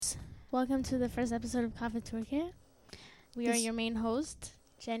Welcome to the first episode of Kafe Turke. We are your main host,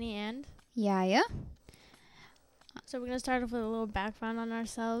 Jenny and Yaya. So we're going to start off with a little background on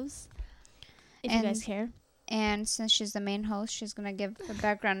ourselves, if you guys care. And since she's the main host, she's going to give the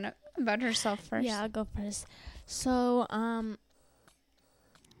background about herself first. Yeah, I'll go first. So, damn,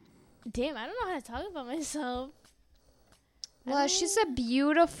 I don't know how to talk about myself. Well, she's a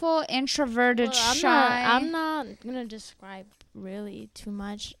beautiful, introverted, shy. I'm not going to describe really too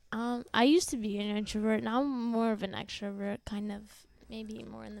much. I used to be an introvert. Now I'm more of an extrovert, kind of, maybe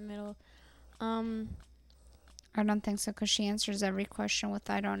more in the middle. I don't think so, because she answers every question with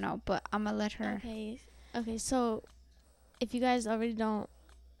I don't know, but I'm going to let her. Okay, so if you guys already don't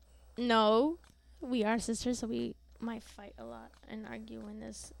know, we are sisters, so we might fight a lot and argue in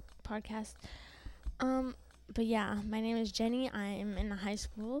this podcast. But yeah, my name is Jenny. I am in high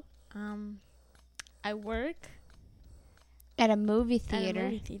school. I work at a movie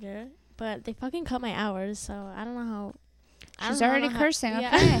theater. But they fucking cut my hours, so I don't know how. She's already cursing.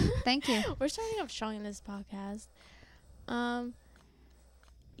 Yeah. Okay, thank you. We're starting off strong in this podcast.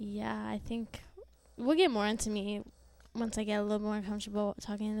 Yeah, I think we'll get more into me once I get a little more comfortable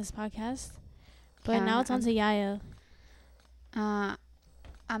talking in this podcast. But now it's on to Yaya. I'm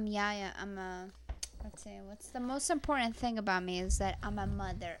Yaya. Let's see, what's the most important thing about me is that I'm a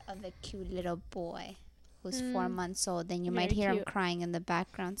mother of a cute little boy who's 4 months old, and you might hear him crying in the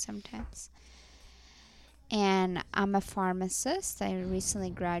background sometimes. And I'm a pharmacist. I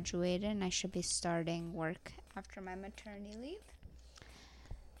recently graduated, and I should be starting work after my maternity leave.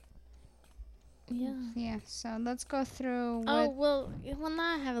 Yeah, so let's go through well,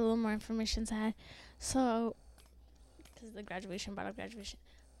 now I have a little more information to add. So, because the graduation, brought up graduation.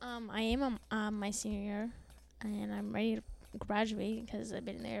 I am my senior year, and I'm ready to graduate because I've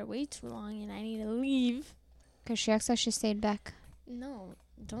been there way too long, and I need to leave. Because she acts like she stayed back. No,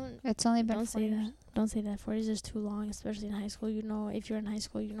 don't. It's only been 4 say years. that. Don't say that. 4 years is too long, especially in high school. You know, if you're in high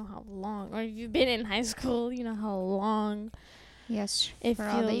school, you know how long. Or if you've been in high school, you know how long. Yes, it for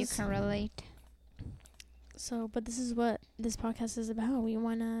feels. all that you can relate. So, but this is what this podcast is about. We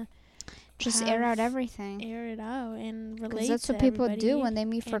want to just air out everything. Air it out and relate to because that's what people do when they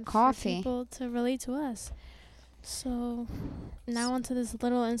meet for coffee. For people to relate to us. So, now onto this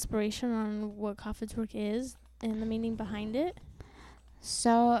little inspiration on what Kafe Turke is and the meaning behind it.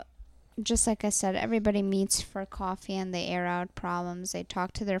 So, just like I said, everybody meets for coffee and they air out problems. They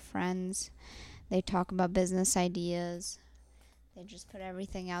talk to their friends. They talk about business ideas. They just put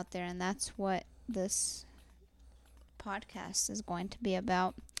everything out there, and that's what this podcast is going to be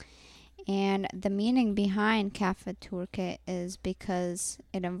about. And the meaning behind Kafe Turke is because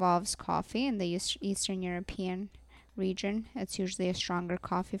it involves coffee in the Eastern European region. It's usually a stronger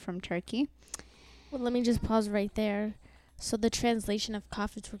coffee from Turkey. Well, let me just pause right there. So the translation of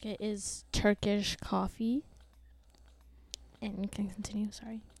Kafe Turke is Turkish coffee. And you can continue,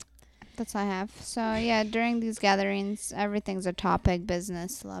 sorry. That's all I have. So, yeah, during these gatherings, everything's a topic: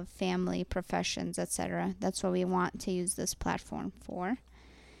 business, love, family, professions, etc. That's what we want to use this platform for.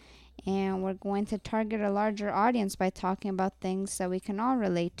 And we're going to target a larger audience by talking about things that we can all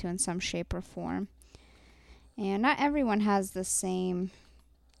relate to in some shape or form. And not everyone has the same,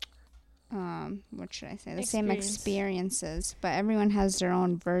 same experiences, but everyone has their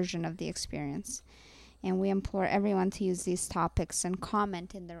own version of the experience. And we implore everyone to use these topics and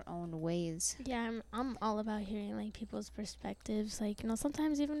comment in their own ways. Yeah, I'm all about hearing, like, people's perspectives. Like,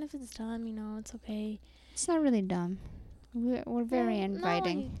 sometimes even if it's dumb, it's okay. It's not really dumb. We're very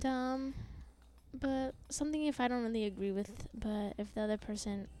inviting. Not like dumb, but something if I don't really agree with, but if the other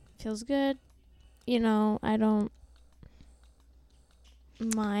person feels good, I don't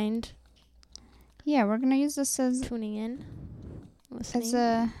mind. Yeah, we're gonna use this as tuning in, listening. As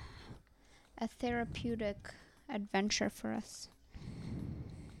a therapeutic adventure for us.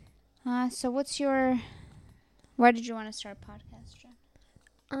 So why did you want to start a podcast,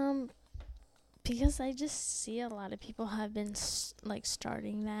 Jen? Because I just see a lot of people have been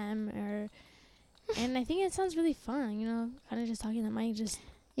starting them, and I think it sounds really fun, kind of just talking to the mic, just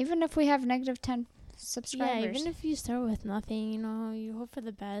even if we have negative 10 subscribers. Yeah, even if you start with nothing, you hope for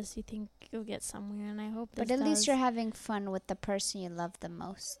the best, you think you'll get somewhere, and I hope this But at least you're having fun with the person you love the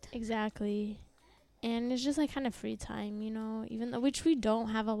most. Exactly. And it's just kind of free time, even though, which we don't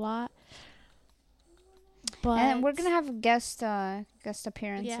have a lot. But and we're going to have guest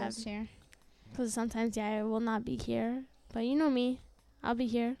appearances here. Because sometimes, I will not be here. But you know me. I'll be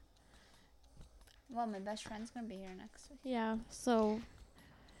here. Well, my best friend's going to be here next week. Yeah, so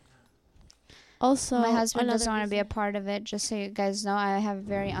also, my husband doesn't want to be a part of it. Just so you guys know, I have a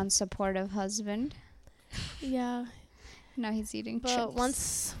very unsupportive husband. Yeah. Now he's eating But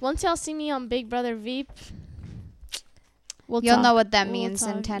chips. once y'all see me on Big Brother Veep, You'll know what that We'll means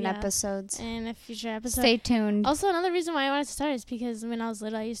in talk, 10 yeah. episodes. In a future episode. Stay tuned. Also, another reason why I wanted to start is because when I was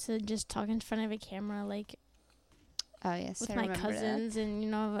little, I used to just talk in front of a camera, like, Oh, yes, with I my remember cousins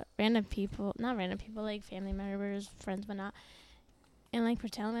and, random people. Not random people, like family members, friends, but not. And, like,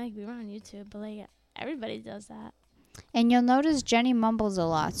 pretend like we were on YouTube. But, like, everybody does that. And you'll notice Jenny mumbles a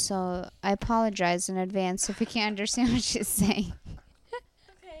lot, so I apologize in advance if you can't understand what she's saying.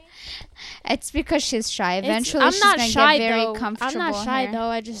 Okay. It's because she's shy. Eventually, I'm she's not going to shy, get very though. comfortable I'm not shy, here. though.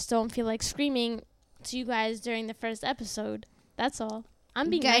 I just don't feel like screaming to you guys during the first episode. That's all. I'm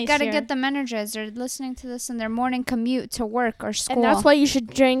being nice I gotta here. get them energized. They're listening to this in their morning commute to work or school. And that's why you should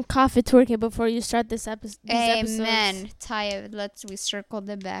drink Kafe Turke before you start this episode. Amen. Ty, we circled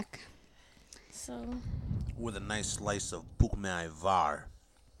it back. So, with a nice slice of Puc me var.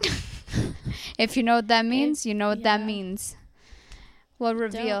 If you know what that means, you know what that yeah. means. We'll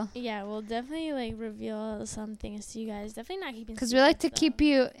reveal. We'll definitely like reveal some things to you guys. Definitely not keeping. Because we like to secrets, keep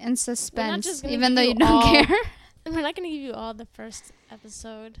you in suspense, just gonna even give though you you don't all- care. We're not gonna give you all the first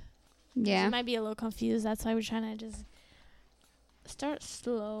episode. Yeah. You might be a little confused. That's why we're trying to just start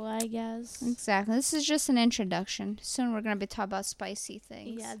slow, I guess. Exactly. This is just an introduction. Soon we're going to be talking about spicy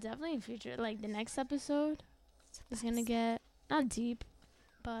things. Yeah, definitely in future. Like the next episode is gonna get not deep,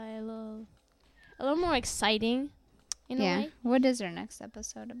 but a little more exciting. In a way. What is our next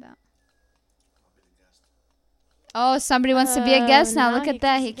episode about? Oh, somebody wants to be a guest now. Look at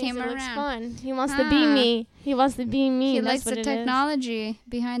that. He came it around. looks fun. He wants to be me. He wants to be me. He That's likes what the it technology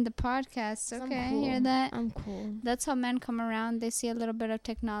behind the podcast. I'm Okay, cool. hear that? I'm cool. That's how men come around. They see a little bit of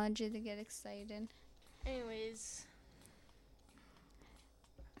technology. They get excited. Anyways,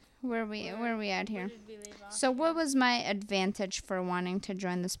 Where we at here? where did we leave off? So what was my advantage for wanting to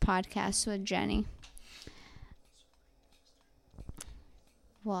join this podcast with Jenny?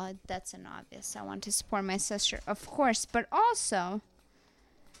 Well, that's an obvious. I want to support my sister, of course, but also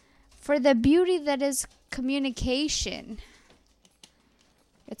for the beauty that is communication.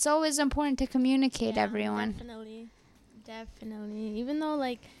 It's always important to communicate, everyone. Definitely. Even though,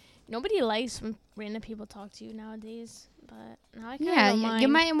 like, nobody likes when random people talk to you nowadays, but now I kind of don't mind.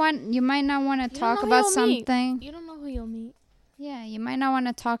 you might not want to You don't talk know who about you'll meet. something. You don't know who you'll meet. Yeah, you might not want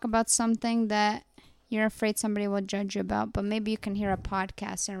to talk about something that you're afraid somebody will judge you about, but maybe you can hear a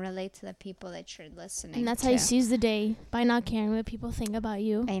podcast and relate to the people that you're listening to. And that's how you seize the day, by not caring what people think about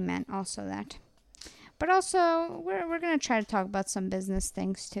you. Amen. Also that. But also, we're going to try to talk about some business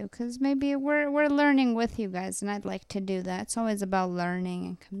things too, because maybe we're learning with you guys, and I'd like to do that. It's always about learning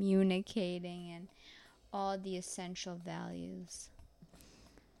and communicating and all the essential values.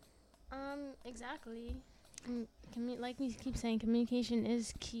 Exactly. Like we keep saying, communication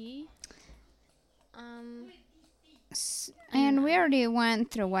is key. And we already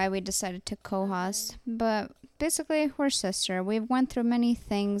went through why we decided to co-host, but basically we're sister. We've went through many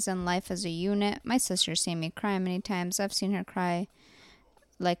things in life as a unit. My sister's seen me cry many times. I've seen her cry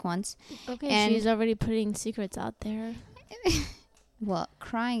like once. Okay, And she's already putting secrets out there. Well,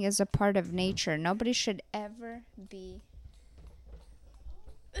 crying is a part of nature. Nobody should ever be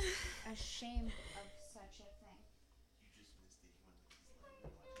ashamed of such a thing.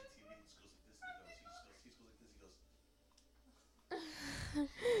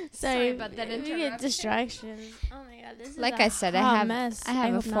 Sorry about that We get interruption. distractions. Oh my god, this is Like a I said, hot mess. I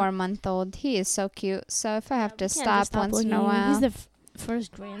have a hope not. 4-month-old. He is so cute. So if I have to We can't stop just once in looking a at him. while, He's the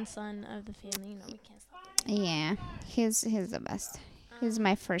first grandson of the family. We can't stop looking at him. yeah, he's the best. He's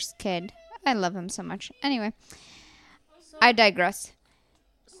my first kid. I love him so much. Anyway, I digress.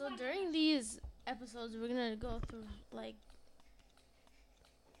 So during these episodes, we're gonna go through like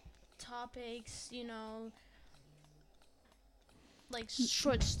topics, like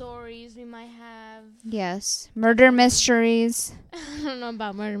short stories we might have. Yes, murder mysteries. I don't know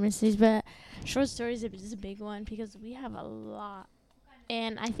about murder mysteries, but short stories is a big one because we have a lot.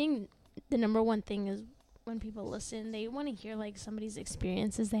 And I think the number one thing is when people listen, they want to hear like somebody's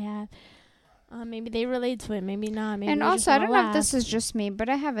experiences they have. Maybe they relate to it, maybe not. Maybe And they just also, I wanna don't know if laugh. this is just me, but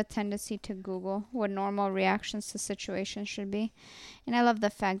I have a tendency to Google what normal reactions to situations should be. And I love the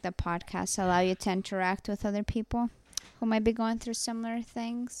fact that podcasts allow you to interact with other people who might be going through similar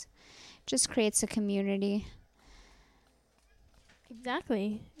things. Just creates a community.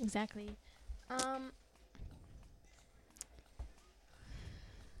 Exactly.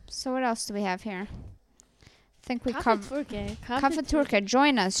 So what else do we have here? I think we Kafe covered Turke. Kafe Turke.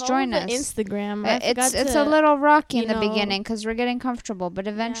 Join us. Follow Join the us. Instagram. I It's forgot a to, little rocky in you the know, beginning because we're getting comfortable, but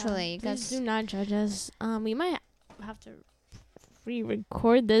eventually, you please guys. do not judge us. We might have to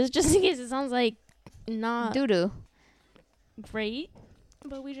re-record this just in case it sounds like not Doo-doo. great,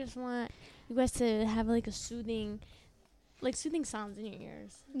 but we just want you guys to have like a soothing sounds in your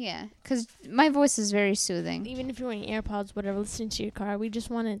ears. Yeah, because my voice is very soothing. Even if you're wearing AirPods, whatever, listening to your car, we just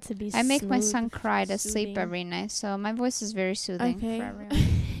want it to be I make my smooth, son cry to sleep soothing. every night, so my voice is very soothing Okay. for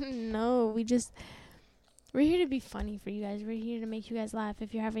everyone. No, we're here to be funny for you guys. We're here to make you guys laugh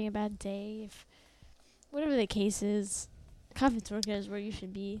if you're having a bad day, if whatever the case is. Kafe Turke is where you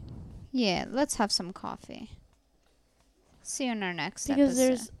should be. Yeah, let's have some coffee. See you in our next Because episode.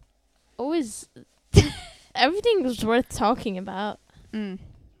 there's always everything is worth talking about. 100%.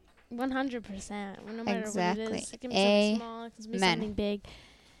 No matter Exactly. what it is. It can be something small, it can be Amen. something big.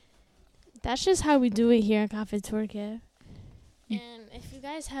 That's just how we do it here at Kafe Turke. And if you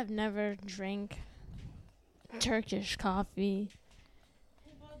guys have never drank Turkish coffee,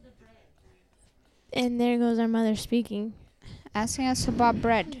 and there goes our mother speaking. Asking us about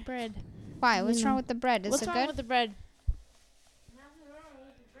bread. Bread. Why? What's You wrong know. with the bread? Is What's it wrong good? with the bread?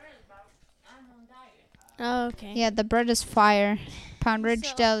 Oh, okay. Yeah, the bread is fire. Pound Ridge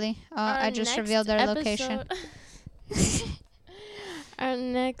So, Deli. I just next revealed our location. Our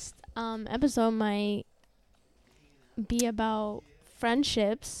next episode might be about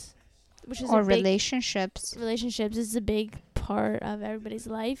friendships, which is Or a big relationships. relationships is a big part of everybody's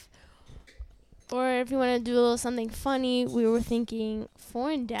life. Or if you want to do a little something funny, we were thinking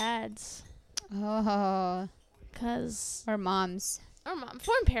foreign dads, Oh. cause Or moms. or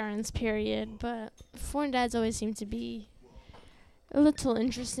foreign parents, period. But foreign dads always seem to be a little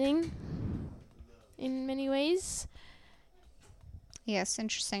interesting in many ways. Yes,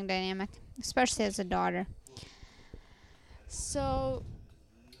 interesting dynamic. Especially as a daughter. So,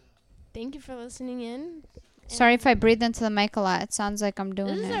 thank you for listening in. Sorry if I breathe into the mic a lot. It sounds like I'm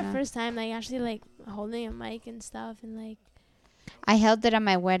doing This is it our now. first time, actually, holding a mic and stuff, and, I held it at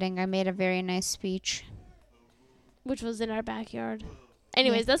my wedding. I made a very nice speech. which was in our backyard.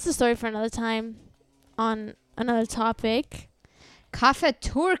 Anyways, that's the story for another time on another topic. Kafe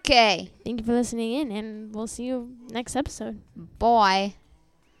Turke. Thank you for listening in, and we'll see you next episode. Boy.